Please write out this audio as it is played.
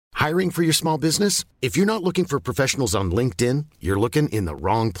Hiring for your small business? If you're not looking for professionals on LinkedIn, you're looking in the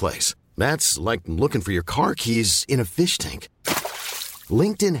wrong place. That's like looking for your car keys in a fish tank.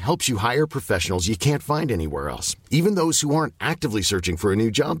 LinkedIn helps you hire professionals you can't find anywhere else, even those who aren't actively searching for a new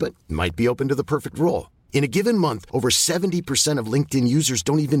job but might be open to the perfect role. In a given month, over 70% of LinkedIn users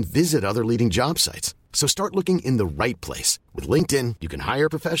don't even visit other leading job sites. So start looking in the right place. With LinkedIn, you can hire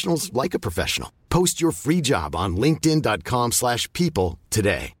professionals like a professional. Post your free job on linkedin.com/people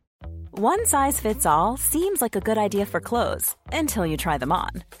today. One size fits all seems like a good idea for clothes until you try them on.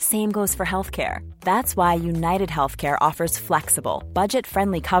 Same goes for healthcare. That's why United Healthcare offers flexible,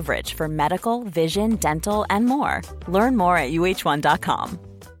 budget-friendly coverage for medical, vision, dental, and more. Learn more at uh1.com.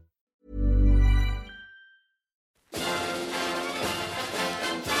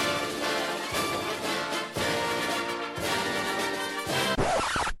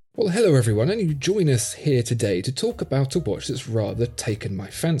 Well, hello everyone, and you join us here today to talk about a watch that's rather taken my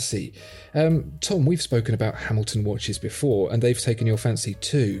fancy. Tom, we've spoken about Hamilton watches before, and they've taken your fancy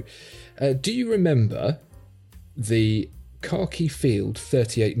too. Do you remember the Khaki Field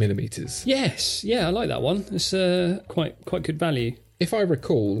 38mm? Yes, yeah, I like that one. It's quite good value. If I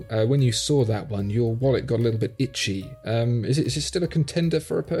recall, when you saw that one, your wallet got a little bit itchy. Is it still a contender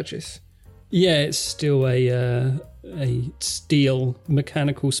for a purchase? Yeah, it's still a steel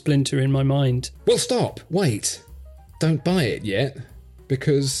mechanical splinter in my mind. Well, stop. Wait. Don't buy it yet,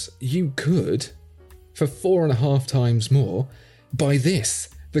 because you could, for 4.5 times more, buy this,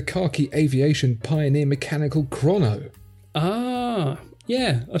 the Khaki Aviation Pioneer Mechanical Chrono. Ah,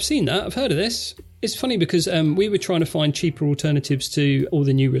 yeah, I've seen that. I've heard of this. It's funny because we were trying to find cheaper alternatives to all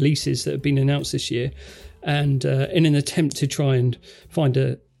the new releases that have been announced this year, and in an attempt to try and find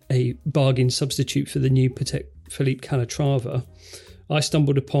a bargain substitute for the new Patek Philippe Calatrava, I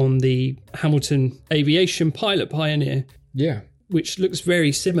stumbled upon the Hamilton Aviation Pilot Pioneer. Yeah. Which looks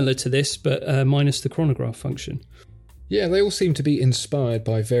very similar to this, but minus the chronograph function. Yeah, they all seem to be inspired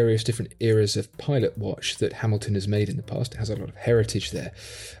by various different eras of pilot watch that Hamilton has made in the past. It has a lot of heritage there.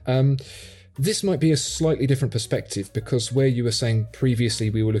 This might be a slightly different perspective, because where you were saying previously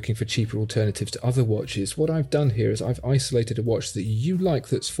we were looking for cheaper alternatives to other watches, what I've done here is I've isolated a watch that you like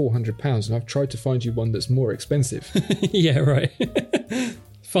that's £400, and I've tried to find you one that's more expensive. Yeah, right.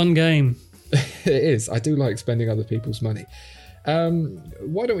 Fun game. It is. I do like spending other people's money.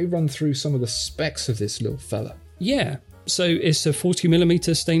 Why don't we run through some of the specs of this little fella? Yeah. So it's a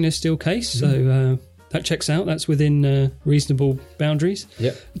 40mm stainless steel case, so that checks out. That's within reasonable boundaries.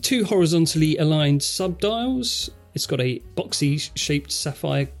 Yep. 2 horizontally aligned subdials. It's got a boxy-shaped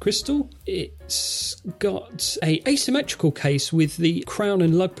sapphire crystal. It's got a asymmetrical case with the crown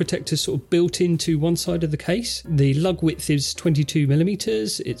and lug protectors sort of built into one side of the case. The lug width is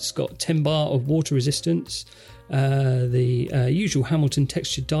 22mm. It's got 10 bar of water resistance. The usual Hamilton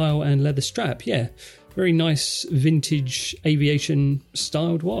textured dial and leather strap. Yeah. Very nice vintage aviation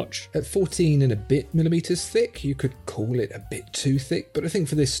styled watch. At 14 and a bit millimeters thick, you could call it a bit too thick, but I think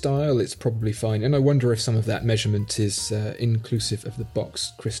for this style it's probably fine. And I wonder if some of that measurement is inclusive of the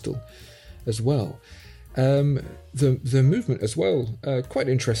box crystal as well. The movement as well, quite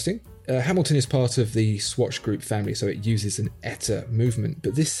interesting. Hamilton is part of the Swatch Group family, so it uses an ETA movement,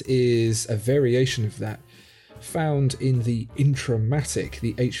 but this is a variation of that found in the Intramatic,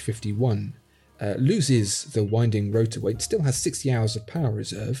 the H51. Loses the winding rotor weight, still has 60 hours of power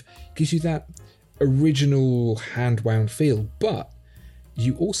reserve, gives you that original hand-wound feel, but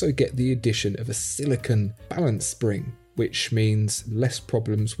you also get the addition of a silicon balance spring, which means less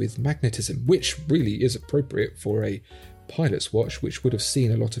problems with magnetism, which really is appropriate for a pilot's watch, which would have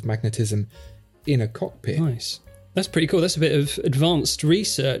seen a lot of magnetism in a cockpit. Nice. That's pretty cool. That's a bit of advanced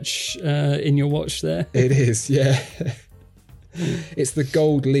research in your watch there. It is, yeah. It's the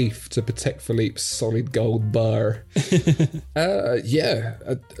gold leaf to Patek Philippe's solid gold bar.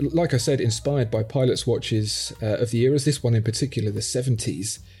 Like I said, inspired by pilots' watches of the eras, this one in particular, the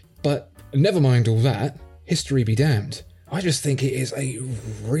 70s. But never mind all that, history be damned. I just think it is a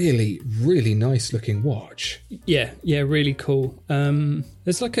really, really nice looking watch. Yeah, really cool.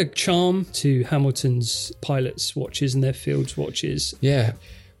 There's like a charm to Hamilton's pilots' watches and their fields watches. Yeah.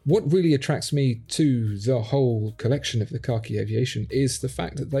 What really attracts me to the whole collection of the Khaki Aviation is the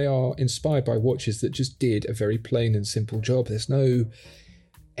fact that they are inspired by watches that just did a very plain and simple job. There's no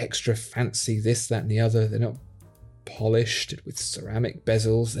extra fancy this, that and the other. They're not polished with ceramic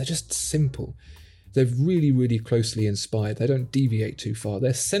bezels. They're just simple. They're really, really closely inspired. They don't deviate too far.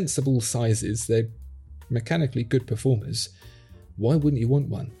 They're sensible sizes. They're mechanically good performers. Why wouldn't you want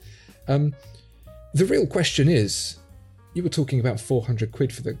one? The real question is, you were talking about 400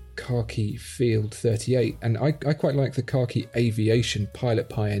 quid for the Khaki Field 38, and I quite like the Khaki Aviation Pilot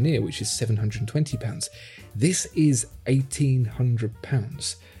Pioneer, which is £720. This is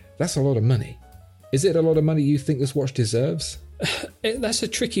 £1,800. That's a lot of money. Is it a lot of money you think this watch deserves? That's a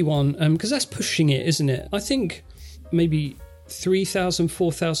tricky one, because that's pushing it, isn't it? I think maybe £3,000,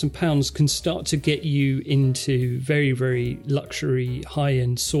 £4,000 can start to get you into very, very luxury,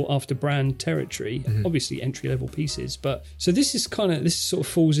 high-end, sought-after brand territory. Obviously, entry-level pieces, but so this sort of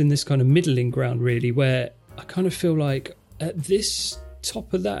falls in this kind of middling ground, really, where I kind of feel like at this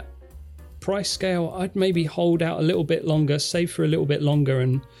top of that price scale, I'd maybe hold out a little bit longer, save for a little bit longer,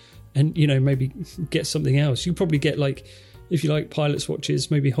 and maybe get something else. You probably get, like, if you like pilot's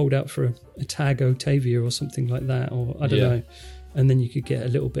watches, maybe hold out for a Tag Otavia or something like that, or I don't know. And then you could get a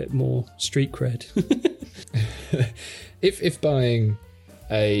little bit more street cred. If buying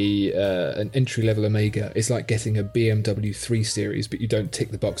an entry-level Omega is like getting a BMW 3 Series, but you don't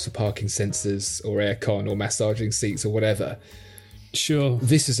tick the box for parking sensors or aircon or massaging seats or whatever. Sure.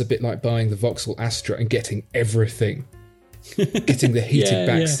 This is a bit like buying the Vauxhall Astra and getting everything. Getting the heated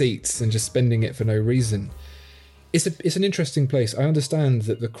back seats and just spending it for no reason. It's an interesting place. I understand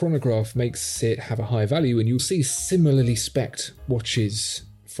that the chronograph makes it have a high value, and you'll see similarly spec'd watches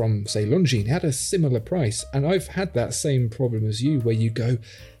from, say, Longines at a similar price. And I've had that same problem as you, where you go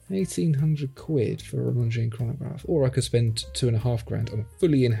 1,800 quid for a Longines chronograph, or I could spend £2,500 on a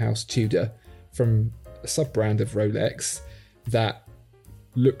fully in-house Tudor from a sub-brand of Rolex that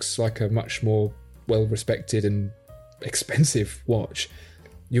looks like a much more well-respected and expensive watch.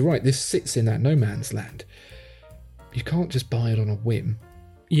 You're right, this sits in that no man's land. You can't just buy it on a whim.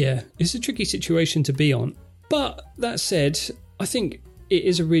 Yeah, it's a tricky situation to be on. But that said, I think it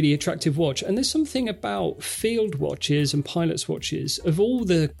is a really attractive watch. And there's something about field watches and pilot's watches, of all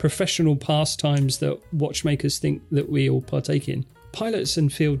the professional pastimes that watchmakers think that we all partake in, pilots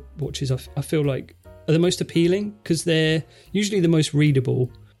and field watches, I feel like, are the most appealing, because they're usually the most readable.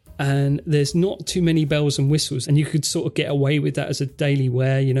 And there's not too many bells and whistles, and you could sort of get away with that as a daily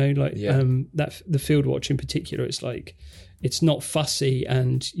wear, that the field watch in particular. It's like, it's not fussy,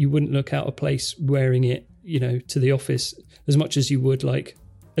 and you wouldn't look out of place wearing it, to the office as much as you would like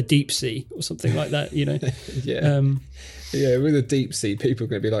a deep sea or something like that, Yeah, with a deep sea, people are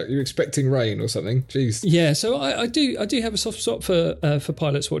going to be like, "You're expecting rain or something?" Jeez. Yeah, so I do have a soft spot for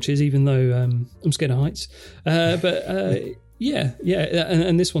pilots' watches, even though I'm scared of heights, but. Yeah,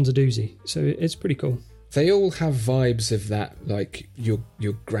 and this one's a doozy, so it's pretty cool. They all have vibes of that, like your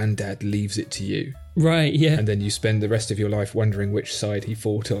granddad leaves it to you. Right, yeah. And then you spend the rest of your life wondering which side he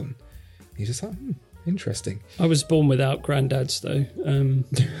fought on. You're just like, interesting. I was born without granddads, though.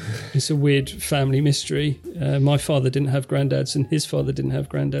 It's a weird family mystery. My father didn't have granddads, and his father didn't have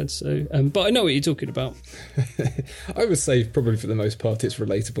granddads. So, but I know what you're talking about. I would say probably for the most part it's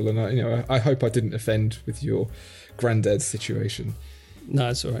relatable, and I hope I didn't offend with your granddad's situation. No,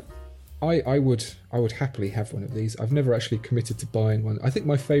 it's all right. I would happily have one of these. I've never actually committed to buying one. I think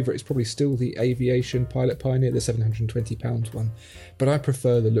my favourite is probably still the Aviation Pilot Pioneer, the £720 one, but I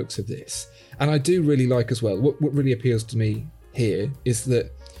prefer the looks of this. And I do really like as well, what really appeals to me here is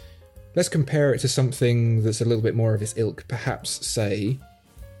that, let's compare it to something that's a little bit more of its ilk, perhaps say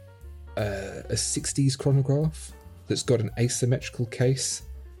a 60s chronograph that's got an asymmetrical case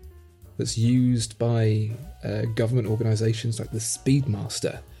that's used by government organisations like the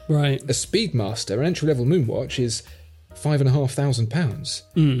Speedmaster. Right. A Speedmaster, an entry-level moonwatch, is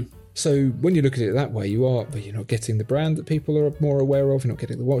 £5,500. So when you look at it that way, you're not getting the brand that people are more aware of, you're not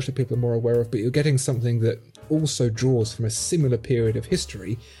getting the watch that people are more aware of, but you're getting something that also draws from a similar period of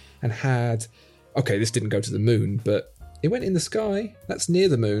history and had, okay, this didn't go to the moon, but it went in the sky. That's near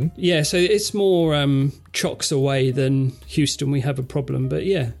the moon. Yeah, so it's more chocks away than Houston, we have a problem, but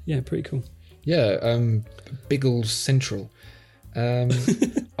yeah, pretty cool. Yeah, Biggles Central. And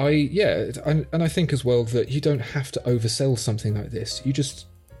I think as well that you don't have to oversell something like this. You just,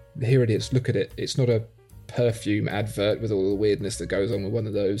 here it is, look at it. It's not a perfume advert with all the weirdness that goes on with one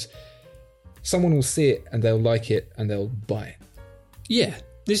of those. Someone will see it and they'll like it and they'll buy it. Yeah,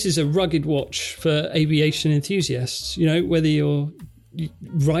 this is a rugged watch for aviation enthusiasts. Whether you're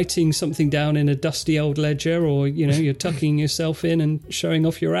writing something down in a dusty old ledger or, you're tucking yourself in and showing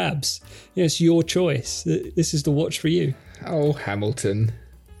off your abs. It's your choice. This is the watch for you. Oh, Hamilton.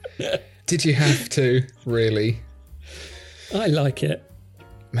 Did you have to, really? I like it.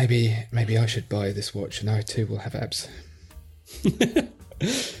 Maybe I should buy this watch and I too will have abs.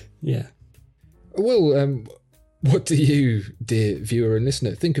 Yeah. Well, what do you, dear viewer and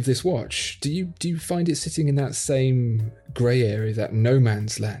listener, think of this watch? Do you find it sitting in that same grey area, that no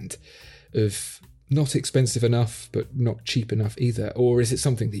man's land of not expensive enough, but not cheap enough either? Or is it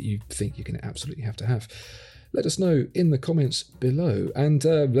something that you think you're going to absolutely have to have? Let us know in the comments below, and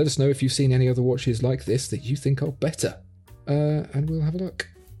let us know if you've seen any other watches like this that you think are better, and we'll have a look.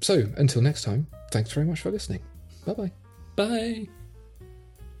 So, until next time, thanks very much for listening. Bye-bye. Bye.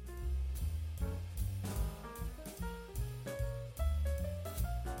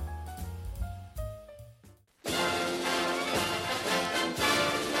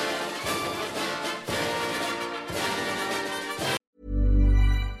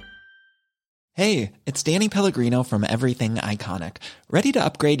 Hey, it's Danny Pellegrino from Everything Iconic. Ready to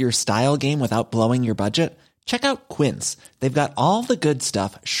upgrade your style game without blowing your budget? Check out Quince. They've got all the good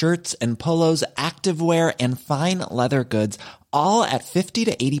stuff, shirts and polos, activewear, and fine leather goods, all at 50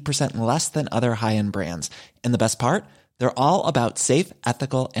 to 80% less than other high-end brands. And the best part? They're all about safe,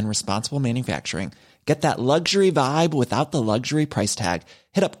 ethical, and responsible manufacturing. Get that luxury vibe without the luxury price tag.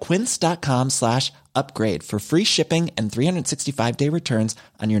 Hit up quince.com/upgrade for free shipping and 365-day returns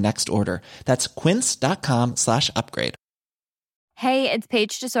on your next order. That's quince.com/upgrade. Hey, it's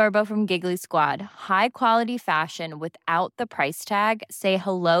Paige DeSorbo from Giggly Squad. High quality fashion without the price tag. Say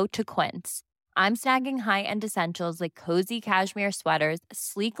hello to Quince. I'm snagging high-end essentials like cozy cashmere sweaters,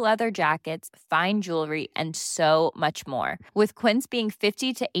 sleek leather jackets, fine jewelry, and so much more. With Quince being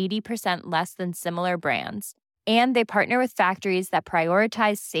 50 to 80% less than similar brands. And they partner with factories that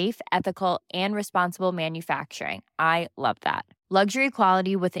prioritize safe, ethical, and responsible manufacturing. I love that. Luxury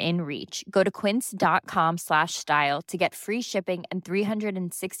quality within reach. Go to quince.com/style to get free shipping and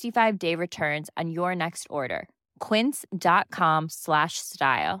 365-day returns on your next order.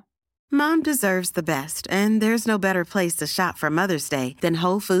 Quince.com/style. Mom deserves the best, and there's no better place to shop for Mother's Day than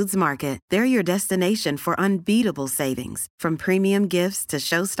Whole Foods Market. They're your destination for unbeatable savings, from premium gifts to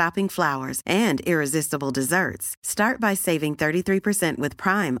show-stopping flowers and irresistible desserts. Start by saving 33% with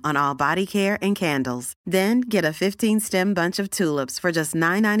Prime on all body care and candles. Then get a 15-stem bunch of tulips for just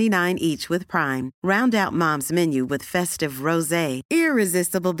 $9.99 each with Prime. Round out Mom's menu with festive rosé,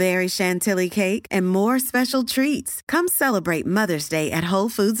 irresistible berry chantilly cake, and more special treats. Come celebrate Mother's Day at Whole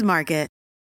Foods Market.